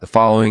The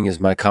following is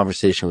my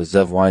conversation with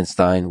Zev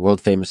Weinstein,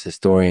 world-famous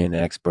historian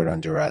and expert on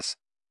duress.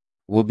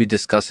 We'll be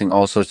discussing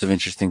all sorts of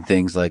interesting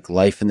things like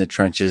life in the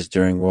trenches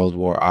during World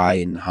War I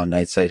and how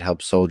Night-Sight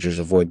helped soldiers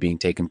avoid being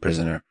taken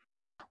prisoner.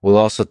 We'll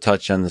also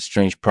touch on the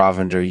strange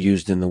provender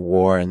used in the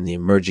war and the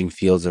emerging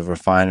fields of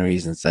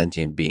refineries and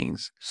sentient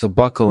beings. So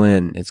buckle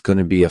in. It's going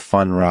to be a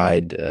fun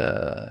ride.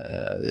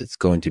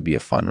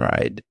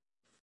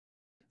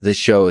 This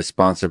show is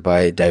sponsored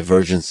by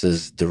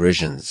Divergence's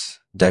Derisions.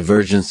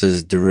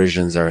 Divergence's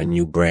Derisions are a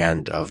new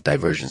brand of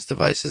divergence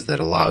devices that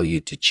allow you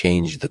to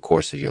change the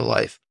course of your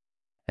life.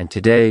 And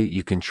today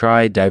you can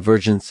try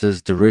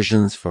Divergence's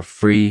Derisions for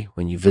free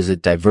when you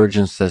visit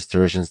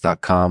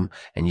divergencesderisions.com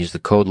and use the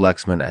code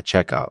Lexman at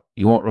checkout.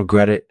 You won't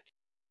regret it.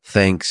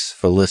 Thanks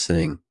for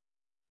listening.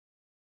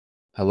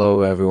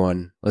 Hello,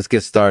 everyone. Let's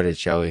get started,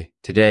 shall we?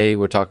 Today,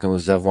 we're talking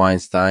with Zev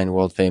Weinstein,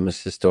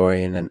 world-famous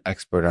historian and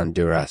expert on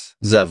duress.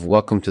 Zev,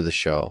 welcome to the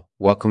show.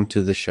 Welcome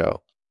to the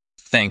show.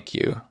 Thank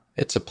you.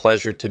 It's a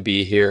pleasure to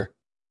be here.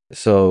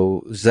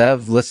 So,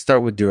 Zev, let's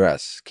start with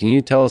duress. Can you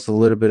tell us a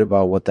little bit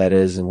about what that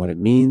is and what it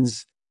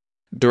means?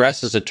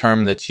 Duress is a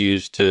term that's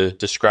used to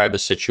describe a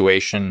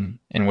situation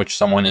in which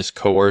someone is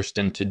coerced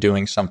into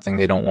doing something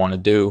they don't want to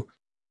do.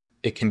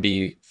 It can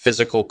be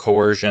physical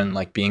coercion,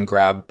 like being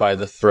grabbed by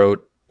the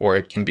throat, or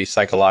it can be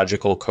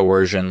psychological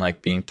coercion,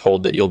 like being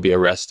told that you'll be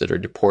arrested or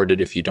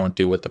deported if you don't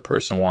do what the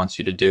person wants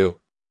you to do.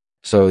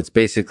 So it's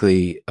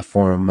basically a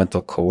form of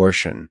mental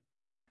coercion.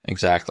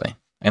 Exactly.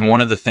 And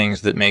one of the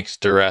things that makes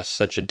duress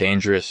such a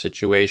dangerous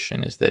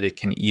situation is that it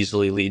can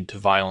easily lead to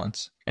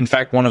violence. In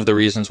fact, one of the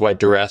reasons why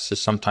duress is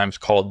sometimes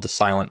called the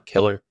silent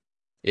killer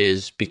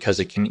is because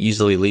it can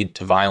easily lead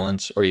to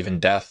violence or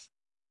even death.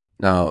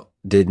 Now,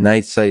 did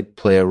Night-Sight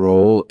play a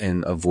role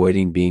in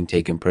avoiding being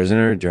taken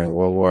prisoner during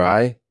World War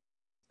I?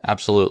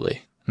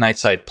 Absolutely.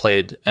 Night-Sight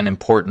played an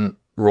important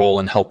role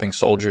in helping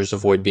soldiers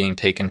avoid being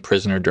taken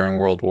prisoner during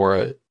World War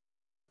I.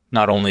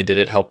 Not only did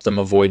it help them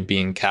avoid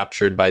being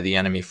captured by the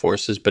enemy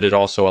forces, but it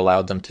also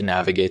allowed them to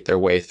navigate their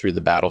way through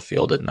the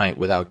battlefield at night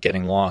without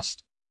getting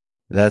lost.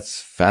 That's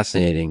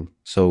fascinating.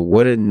 So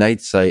what did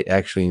Night-Sight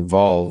actually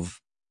involve?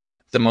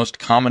 The most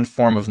common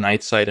form of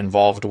night-sight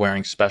involved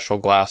wearing special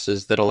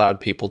glasses that allowed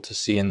people to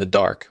see in the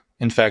dark.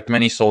 In fact,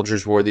 many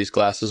soldiers wore these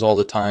glasses all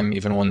the time,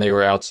 even when they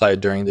were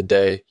outside during the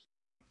day.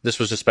 This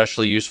was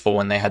especially useful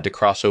when they had to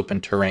cross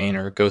open terrain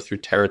or go through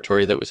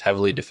territory that was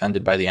heavily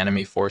defended by the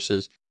enemy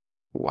forces.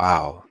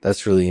 Wow,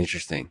 that's really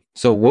interesting.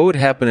 So what would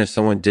happen if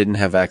someone didn't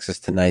have access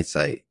to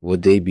Night-Sight?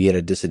 Would they be at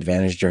a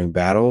disadvantage during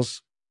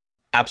battles?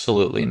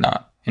 Absolutely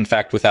not. In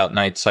fact, without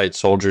night-sight,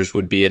 soldiers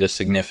would be at a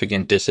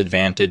significant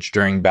disadvantage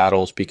during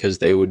battles because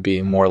they would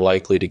be more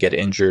likely to get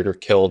injured or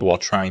killed while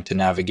trying to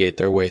navigate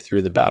their way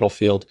through the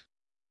battlefield.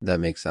 That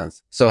makes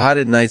sense. So how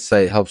did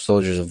Night-Sight help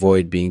soldiers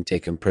avoid being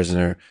taken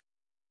prisoner?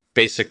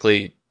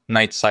 Basically,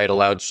 night-sight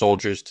allowed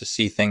soldiers to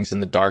see things in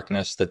the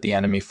darkness that the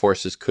enemy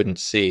forces couldn't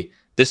see.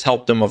 This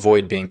helped them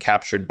avoid being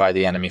captured by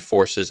the enemy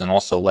forces and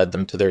also led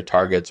them to their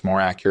targets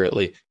more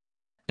accurately.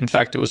 In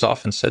fact, it was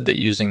often said that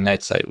using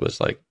night-sight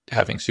was like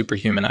having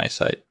superhuman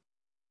eyesight.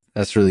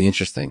 That's really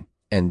interesting.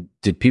 And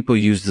did people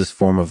use this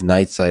form of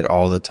Night-Sight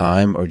all the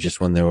time or just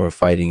when they were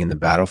fighting in the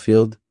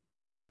battlefield?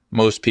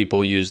 Most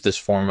people use this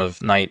form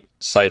of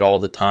night-sight all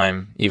the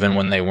time, even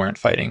when they weren't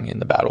fighting in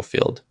the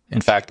battlefield. In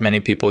fact, many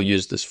people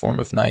use this form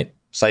of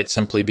night-sight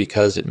simply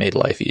because it made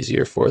life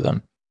easier for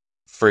them.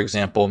 For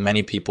example,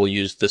 many people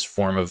used this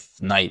form of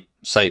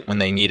night-sight when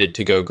they needed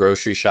to go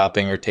grocery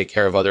shopping or take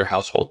care of other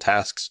household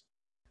tasks.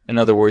 In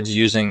other words,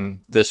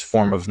 using this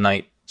form of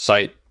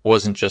night-sight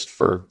wasn't just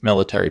for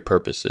military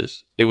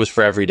purposes. It was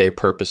for everyday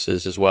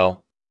purposes as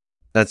well.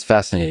 That's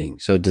fascinating.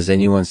 So does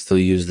anyone still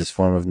use this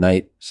form of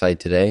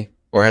Night-Sight today?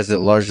 Or has it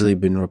largely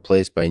been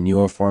replaced by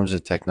newer forms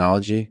of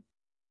technology?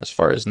 As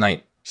far as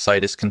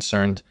night-sight is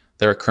concerned,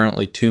 there are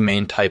currently two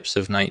main types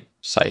of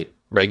night-sight: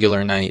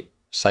 regular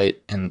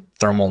night-sight and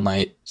thermal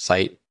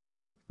night-sight.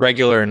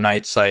 Regular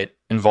night-sight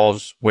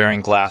involves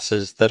wearing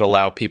glasses that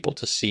allow people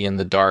to see in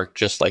the dark,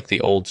 just like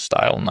the old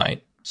style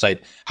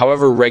night-sight.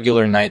 However,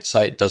 regular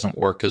night-sight doesn't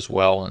work as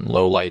well in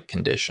low light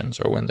conditions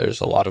or when there's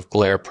a lot of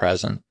glare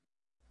present.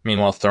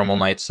 Meanwhile, thermal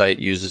night-sight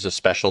uses a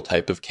special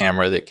type of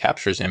camera that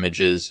captures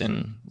images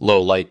in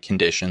low light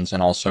conditions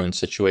and also in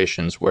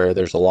situations where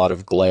there's a lot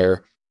of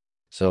glare.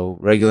 So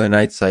regular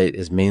Night-Sight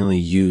is mainly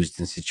used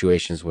in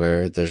situations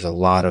where there's a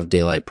lot of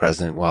daylight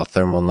present, while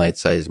thermal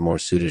Night-Sight is more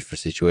suited for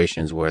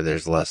situations where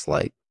there's less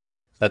light.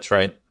 That's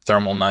right.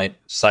 Thermal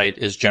night-sight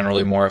is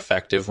generally more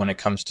effective when it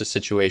comes to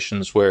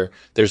situations where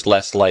there's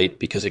less light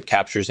because it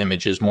captures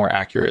images more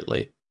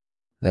accurately.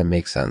 That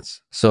makes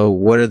sense. So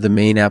what are the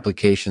main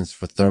applications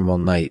for thermal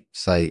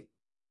Night-Sight?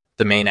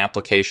 The main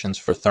applications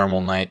for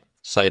thermal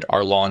night-sight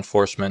are law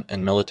enforcement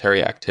and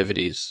military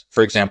activities.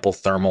 For example,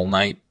 thermal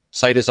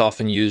night-sight is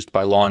often used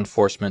by law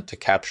enforcement to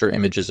capture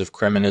images of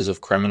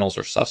criminals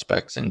or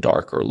suspects in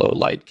dark or low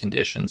light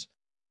conditions.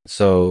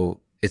 So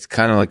it's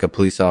kind of like a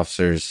police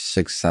officer's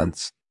sixth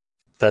sense.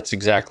 That's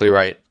exactly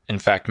right. In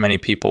fact, many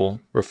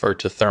people refer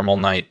to thermal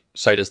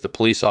night-sight as the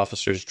police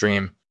officer's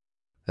dream.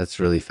 That's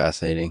really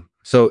fascinating.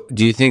 So,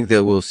 do you think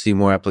that we'll see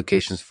more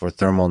applications for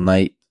thermal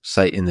night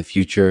sight in the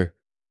future?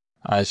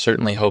 I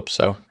certainly hope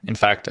so. In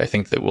fact, I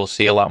think that we'll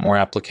see a lot more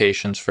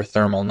applications for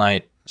thermal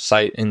night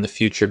sight in the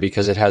future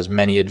because it has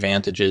many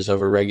advantages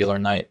over regular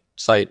night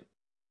sight.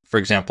 For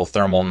example,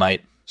 thermal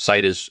night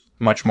sight is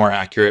much more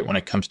accurate when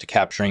it comes to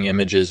capturing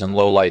images in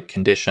low light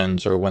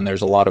conditions or when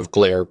there's a lot of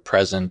glare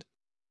present.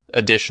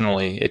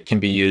 Additionally, it can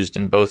be used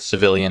in both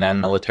civilian and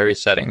military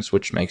settings,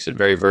 which makes it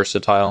very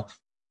versatile.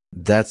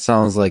 That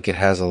sounds like it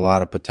has a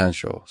lot of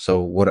potential. So,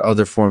 what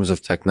other forms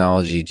of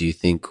technology do you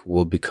think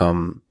will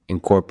become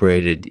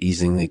incorporated,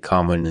 easily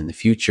common in the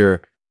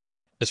future?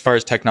 As far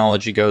as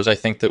technology goes, I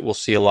think that we'll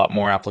see a lot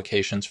more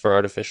applications for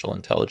artificial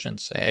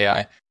intelligence,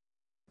 AI.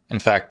 In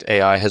fact,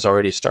 AI has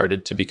already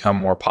started to become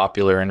more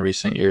popular in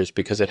recent years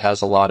because it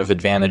has a lot of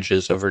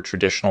advantages over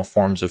traditional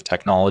forms of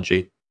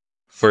technology.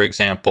 For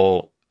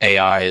example,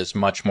 AI is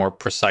much more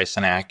precise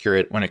and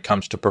accurate when it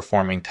comes to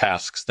performing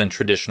tasks than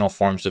traditional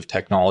forms of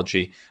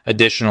technology.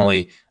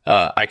 Additionally,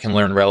 I can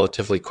learn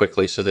relatively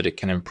quickly so that it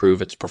can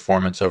improve its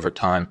performance over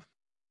time.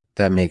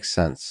 That makes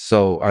sense.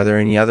 So, are there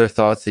any other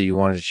thoughts that you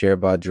wanted to share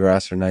about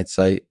Duress or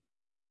Night-Sight?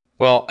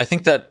 Well, I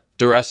think that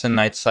duress and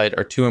night-sight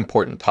are two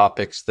important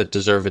topics that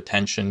deserve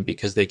attention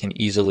because they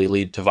can easily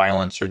lead to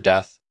violence or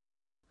death.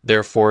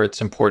 Therefore,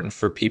 it's important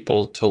for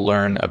people to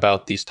learn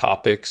about these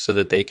topics so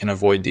that they can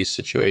avoid these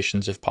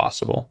situations if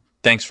possible.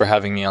 Thanks for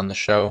having me on the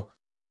show.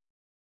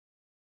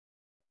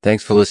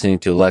 Thanks for listening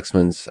to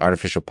Lexman's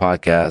Artificial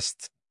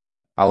Podcast.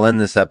 I'll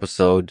end this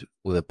episode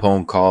with a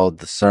poem called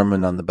The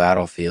Sermon on the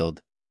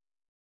Battlefield.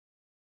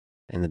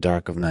 In the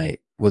dark of night,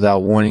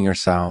 without warning or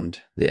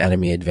sound, the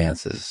enemy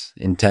advances,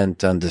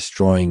 intent on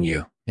destroying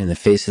you. In the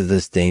face of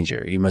this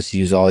danger, you must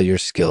use all your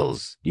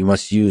skills. You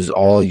must use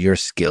all your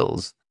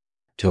skills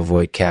to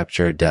avoid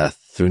capture or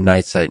death through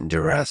night sight and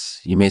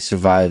duress. You may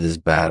survive this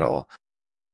battle,